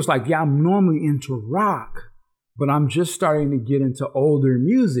 And he was like, "Yeah, I'm normally into rock, but I'm just starting to get into older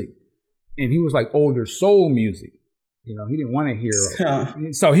music." And he was like, older soul music. He didn't want to hear.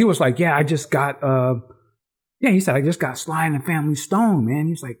 So he was like, "Yeah, I just got, he said, I just got Sly and the Family Stone, man."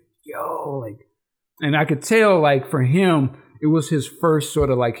 He's like, "Yo," like, and I could tell, like, for him, it was his first sort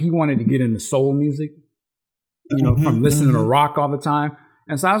of, like, he wanted to get into soul music, from listening to rock all the time.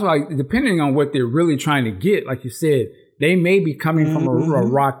 And so I was like, depending on what they're really trying to get, like you said, they may be coming from a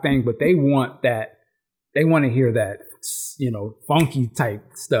rock thing, but they want that. They want to hear that, funky type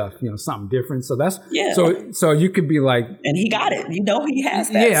stuff, something different. So that's So you could be like, and he got it. He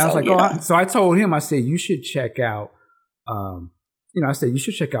has that. Yeah, I was like, so I told him, I said, you should check out. You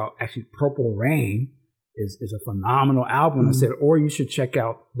should check out. Actually, Purple Rain is a phenomenal album. I said, or you should check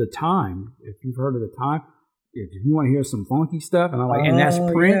out The Time. If you've heard of The Time. If you want to hear some funky stuff, and I'm like, and that's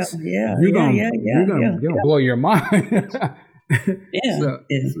Prince, you're gonna blow your mind.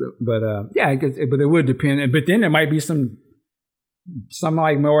 But it would depend. But then there might be some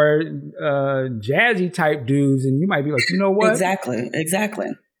like more jazzy type dudes, and you might be like, you know what? Exactly.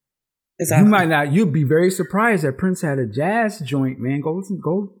 You might not. You'd be very surprised that Prince had a jazz joint. Man, go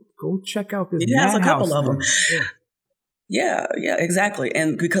check out this. He has a couple thing. of them. Yeah, exactly.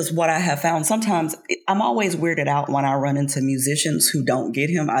 And because what I have found, sometimes I'm always weirded out when I run into musicians who don't get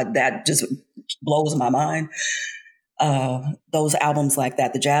him. That just blows my mind. Those albums like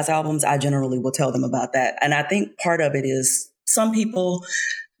that, the jazz albums, I generally will tell them about that. And I think part of it is some people,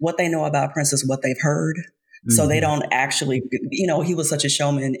 what they know about Prince is what they've heard. So they don't actually, he was such a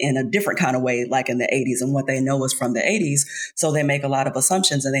showman in a different kind of way, like in the 80s, and what they know is from the 80s. So they make a lot of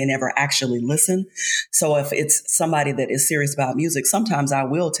assumptions and they never actually listen. So if it's somebody that is serious about music, sometimes I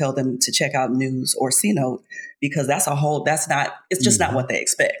will tell them to check out News or C-Note, because it's just not what they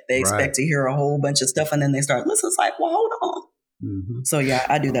expect. They expect to hear a whole bunch of stuff and then they start listening. It's like, well, hold on. So yeah,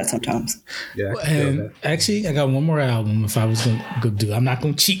 I do that sometimes. Yeah, and actually, I got one more album. If I was gonna do, I'm not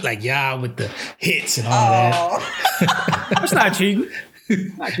gonna cheat like y'all with the hits and all that. It's not cheating.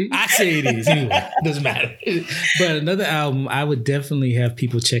 I say it is anyway. Doesn't matter. But another album, I would definitely have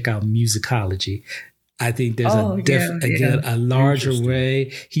people check out Musicology. I think there's a larger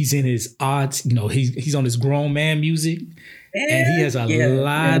way. He's in his odds. He's on his grown man music. And he has a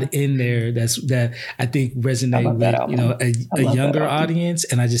lot in there that I think resonate with a younger audience,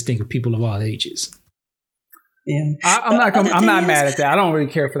 and I just think of people of all ages. Yeah, I'm not mad at that. I don't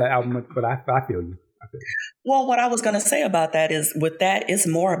really care for that album, but I feel you. Well, what I was going to say about that is, with that, it's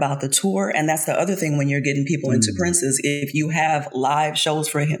more about the tour, and that's the other thing when you're getting people into Prince is if you have live shows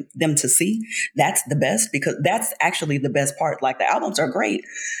for them to see, that's the best, because that's actually the best part. Like, the albums are great,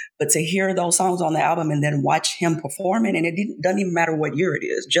 but to hear those songs on the album and then watch him perform it, and it doesn't even matter what year it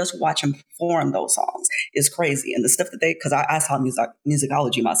is, just watch him perform those songs is crazy. And the stuff that because I saw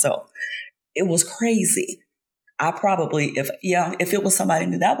Musicology myself, it was crazy. I probably, if it was somebody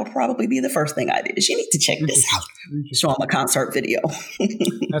new, that would probably be the first thing I did. Is you need to check this out. Show them a concert video.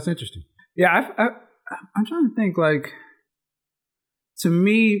 That's interesting. Yeah, I'm trying to think, like, to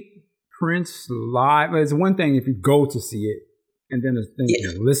me, Prince live, it's one thing if you go to see it, and then it's thing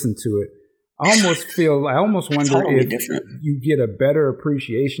to listen to it. I almost wonder totally if different. you get a better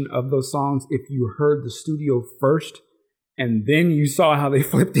appreciation of those songs if you heard the studio first and then you saw how they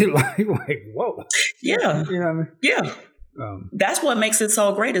flipped it live. Like, whoa. Yeah. You know what I mean? Yeah. That's what makes it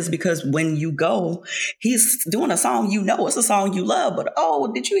so great, is because when you go, he's doing a song, it's a song you love, but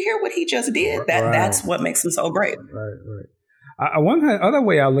did you hear what he just did? That's what makes him so great. Right. One other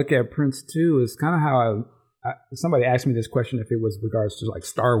way I look at Prince too is kind of how somebody asked me this question if it was regards to like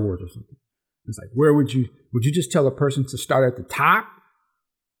Star Wars or something. It's like, where would you just tell a person to start at the top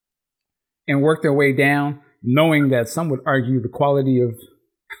and work their way down, knowing that some would argue the quality of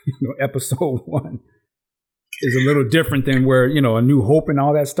episode 1 is a little different than where A New Hope and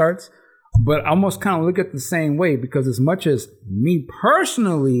all that starts. But I almost kind of look at it the same way, because as much as me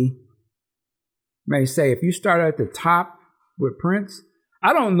personally may say, if you start at the top with Prince,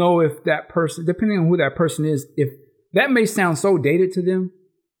 I don't know if that person, depending on who that person is, if that may sound so dated to them.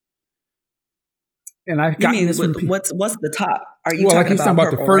 And I've gotten this from what's the top? Are you talking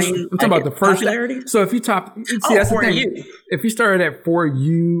about the first? I'm talking about the first popularity. So if you that's the thing. You. If you started at For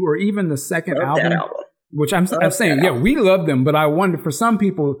You or even the second album, which I'm saying, we love them, but I wonder for some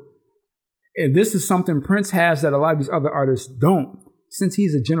people, if this is something Prince has that a lot of these other artists don't. Since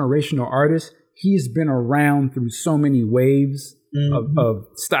he's a generational artist, he's been around through so many waves of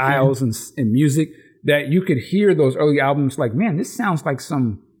styles and music that you could hear those early albums like, man, this sounds like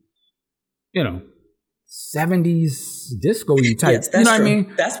some, 70s disco-y type. Yes, that's true. What I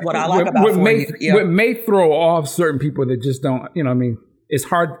mean? That's what I like about what may throw off certain people that just don't, it's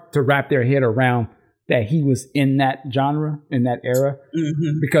hard to wrap their head around that he was in that genre, in that era,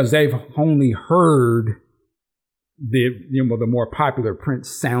 because they've only heard the more popular Prince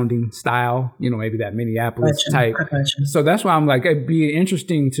sounding style, maybe that Minneapolis type. So that's why I'm like, it'd be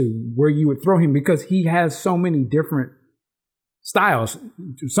interesting to where you would throw him, because he has so many different styles.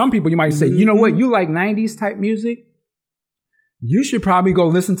 Some people you might say, you know what, you like 90s type music, you should probably go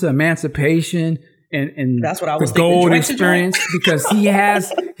listen to Emancipation and that's what I was the Gold Experience, because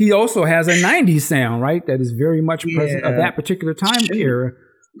he also has a 90s sound, right? That is very much present of that particular time era.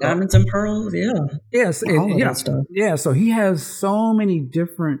 Diamonds and Pearls, yes, all of that stuff. Yeah, so he has so many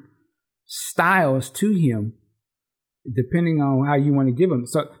different styles to him, depending on how you want to give him.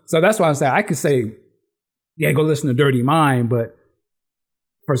 So that's why I say I could say, go listen to Dirty Mind, but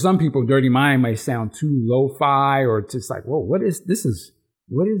for some people, Dirty Mind may sound too lo-fi, or just like, whoa, what is this?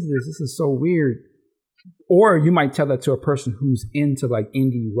 What is this? This is so weird. Or you might tell that to a person who's into like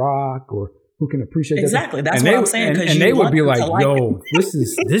indie rock, or who can appreciate exactly. That. That's what I'm saying. And they would be like, yo, this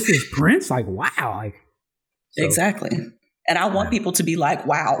is Prince. Like, wow. Exactly. And I want people to be like,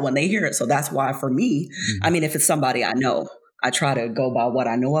 wow, when they hear it. So that's why for me, if it's somebody I know, I try to go by what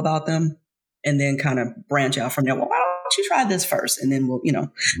I know about them and then kind of branch out from there. Well, why don't you try this first? And then we'll,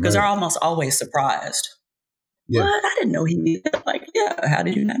 because they're almost always surprised. Yeah. What? I didn't know he did that. Like, how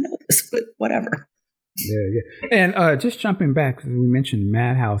did you not know this? But whatever. Yeah. And just jumping back, because we mentioned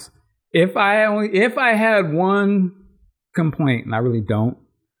Madhouse. If I had one complaint, and I really don't,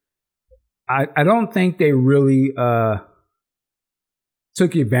 I don't think they really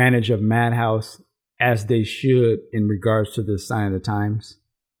took advantage of Madhouse as they should in regards to the Sign of the Times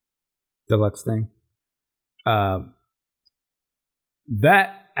deluxe thing.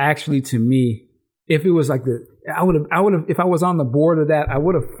 That actually, to me, if it was like I would have, if I was on the board of that, I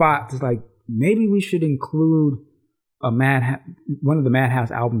would have fought like, maybe we should include one of the Madhouse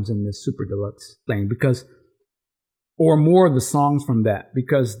albums in this super deluxe thing, or more of the songs from that,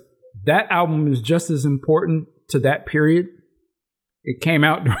 because that album is just as important to that period. It came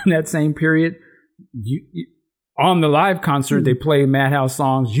out during that same period. On the live concert, they play Madhouse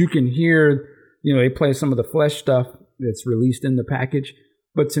songs. You can hear, they play some of the Flesh stuff that's released in the package.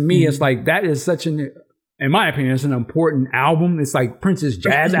 But to me, it's like, that is in my opinion, it's an important album. It's like Prince's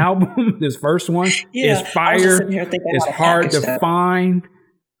jazz album. This first one is fire. It's hard to find.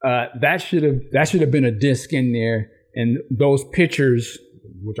 That should have been a disc in there. And those pictures,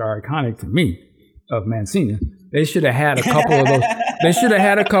 which are iconic to me, of Mancina, they should have had a couple of those. They should have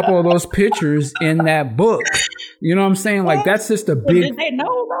had a couple of those pictures in that book. You know what I'm saying? Like, that's just a big. Did they know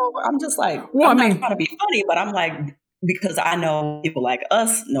though? I'm just like, I'm not trying to be funny, but I'm like, because I know people like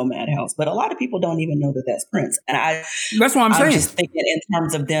us know Madhouse, but a lot of people don't even know that that's Prince. And that's what I'm saying. Just thinking in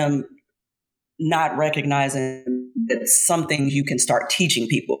terms of them not recognizing that some things you can start teaching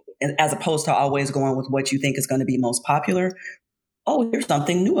people, as opposed to always going with what you think is going to be most popular. Oh, here's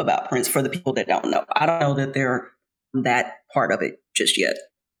something new about Prince for the people that don't know. I don't know that they're that part of it just yet.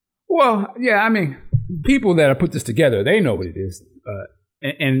 Well, yeah, people that have put this together, they know what it is.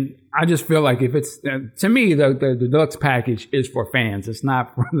 And I just feel like if it's, to me, the deluxe package is for fans. It's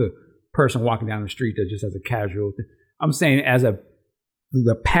not for the person walking down the street that just has a casual thing. I'm saying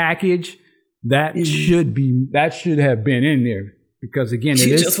the package, that should have been in there. Because again,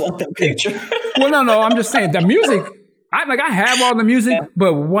 you just want the picture. Well, no, I'm just saying the music. I have all the music,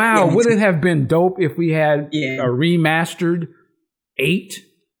 but wow, would it have been dope if we had a remastered 8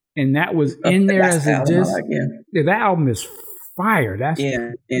 and that was in there as a disc? That album is fire. That's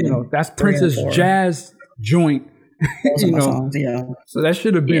that's Prince's jazz joint. Songs, so that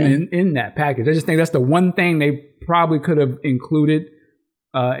should have been in that package. I just think that's the one thing they probably could have included.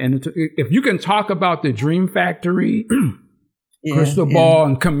 And if you can talk about the Dream Factory. Crystal Ball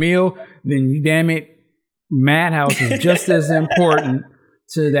and Camille, then damn it, Madhouse is just as important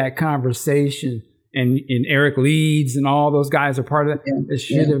to that conversation. And Eric Leeds and all those guys are part of that. It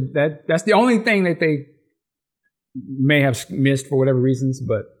should have that's the only thing that they may have missed for whatever reasons,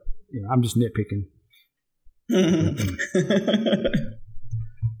 but I'm just nitpicking.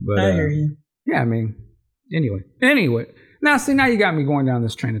 But I hear you. Yeah, I mean, anyway. Now you got me going down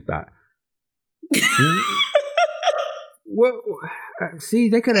this train of thought. Well, see,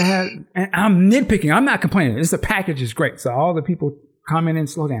 they could have had, and I'm nitpicking. I'm not complaining. The package is great. So all the people comment and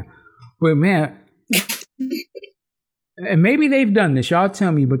slow down. But man, and maybe they've done this. Y'all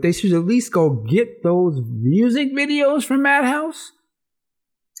tell me, but they should at least go get those music videos from Madhouse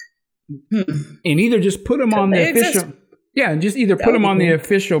and either just put them on the official. Yeah, and just either put them on the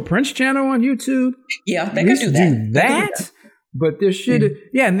official Prince channel on YouTube. Yeah, they could do that. But there should,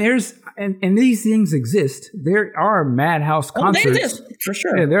 and there's, and these things exist. There are Madhouse concerts. They exist, for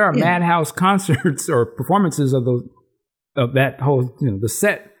sure. Yeah, there are Madhouse concerts or performances of that whole, the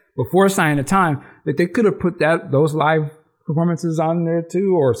set before Sign of Time that they could have put those live performances on there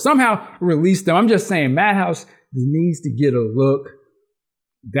too, or somehow released them. I'm just saying, Madhouse needs to get a look.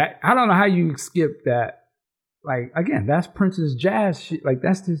 That I don't know how you skip that. Like again, that's Prince's jazz shit. Like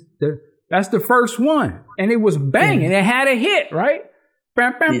that's the first one, and it was banging. It had a hit, right?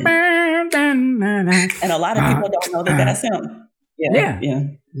 And a lot of people don't know that that's him. Yeah.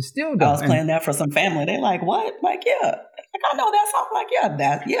 It still does. I was playing that for some family. They're like, "What?" Like, I know that song. Like,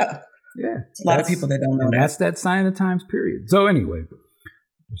 yeah. It's a lot of people that don't know that. That's that Sign of the Times period. So anyway,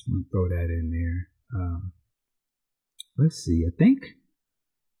 just want to throw that in there. Let's see. I think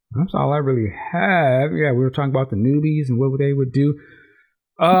that's all I really have. Yeah, we were talking about the newbies and what they would do.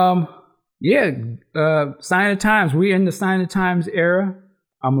 Sign of Times. We're in the Sign of Times era.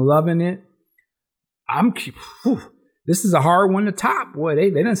 I'm loving it. This is a hard one to top. Boy, they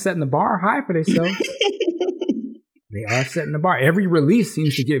done setting the bar high for themselves. They are setting the bar. Every release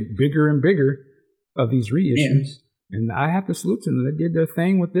seems to get bigger and bigger of these reissues. And I have to salute them. They did their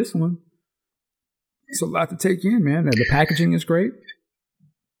thing with this one. It's a lot to take in, man. The packaging is great.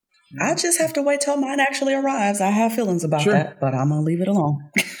 I just have to wait till mine actually arrives. I have feelings about that, but I'm going to leave it alone.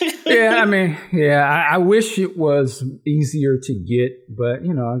 I wish it was easier to get, but,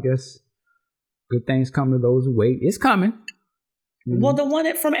 I guess good things come to those who wait. It's coming. Well, the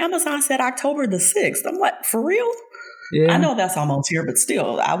one from Amazon said October the 6th. I'm like, for real? Yeah. I know that's almost here, but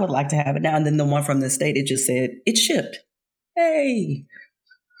still, I would like to have it now. And then the one from the state, it just said, it shipped. Hey.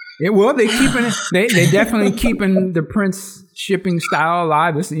 They keeping it. They definitely keeping the Prince shipping style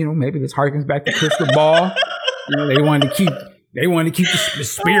alive. This, maybe this harkens back to Crystal Ball. They wanted to keep the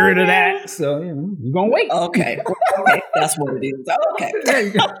spirit of that. So you're gonna wait. Okay, that's what it is. Okay, there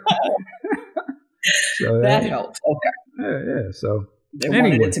you go. So, that helps. Okay. Yeah. So they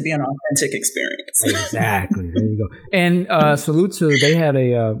wanted it to be an authentic experience. Exactly. There you go. And salute to they had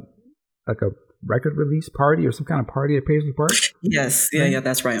a record release party or some kind of party at Paisley Park. Yes. Yeah,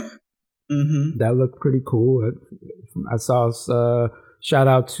 that's right. Mm-hmm. That looked pretty cool. I saw shout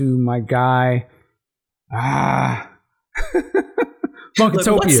out to my guy.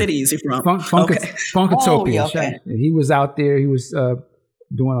 Funkatopia. What city is he from? Funkatopia. Okay. He was out there. He was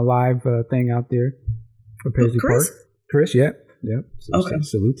doing a live thing out there for Paisley Park. Chris, yep. So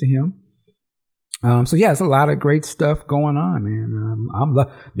salute to him. It's a lot of great stuff going on, man.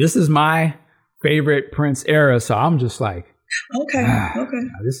 This is my favorite Prince era, so I'm just like,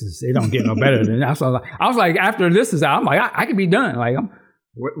 it don't get no better than that. So I was like, after this is out, I'm like, I can be done. Like,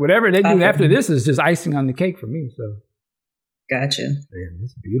 whatever they do after this is just icing on the cake for me. So, gotcha. Yeah,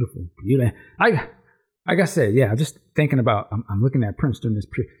 it's beautiful. Like I said, just thinking about, I'm looking at Prince during this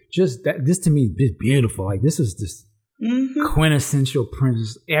period. Just that, this to me is beautiful. Like, this is just quintessential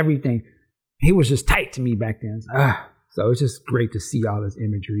Prince. Everything. He was just tight to me back then. So it's just great to see all this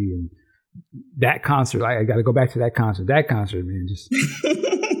imagery and that concert. I got to go back to that concert. That concert, man, just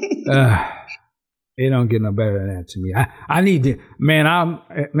It don't get no better than that to me. I need to,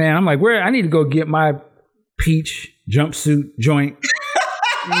 I'm like, I need to go get my peach jumpsuit joint.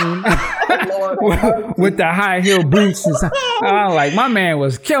 with the high heel boots. And stuff. I'm like, my man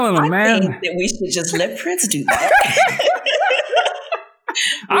was killing him, man. I think that we should just let Prince do that.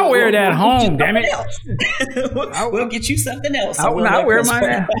 I wear it at home, damn it. We'll get you something else. I wear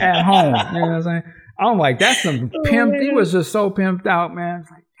mine at home. You know what I'm saying? I'm like, that's some pimped. He was just so pimped out, man.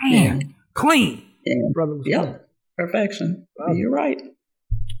 It's like, damn, clean. Yeah. Brother was clean. Perfection. You're right.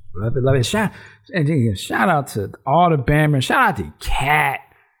 Love it. Shout out to all the bandmen. Shout out to Cat.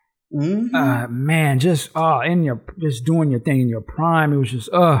 Mm-hmm. Man, just doing your thing in your prime. It was just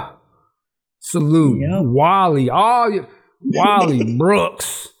salute. Yep. Wally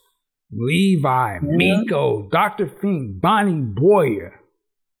Brooks, Levi, Miko, Dr. Fink, Bonnie Boyer,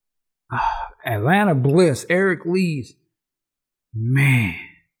 Atlanta Bliss, Eric Lees. Man,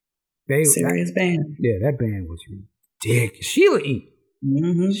 serious band. Yeah, that band was ridiculous. Sheila E.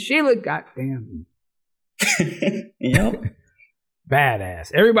 Mm-hmm. Sheila goddamn E. Yep.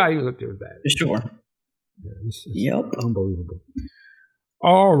 Badass. Everybody who looked there was badass. Sure. Yeah, unbelievable.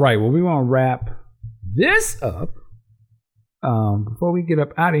 All right. Well, we want to wrap this up. Before we get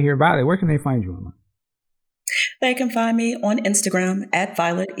up out of here, Violet, where can they find you online? They can find me on Instagram at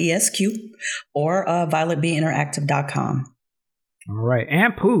VioletESQ or violetbinteractive.com. All right.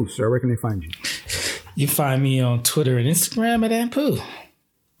 Aunt Pooh, sir, where can they find you? You find me on Twitter and Instagram at Aunt Pooh.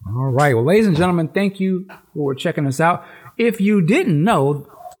 All right. Well, ladies and gentlemen, thank you for checking us out. If you didn't know,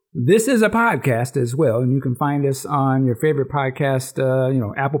 this is a podcast as well, and you can find us on your favorite podcast,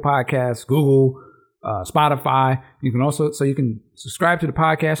 Apple Podcasts, Google, Spotify. You can also, so you can subscribe to the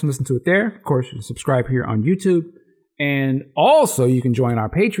podcast and listen to it there. Of course, you can subscribe here on YouTube. And also you can join our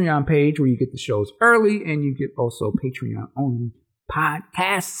Patreon page where you get the shows early and you get also Patreon only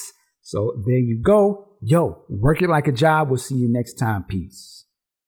podcasts. So there you go. Yo, work it like a job. We'll see you next time. Peace.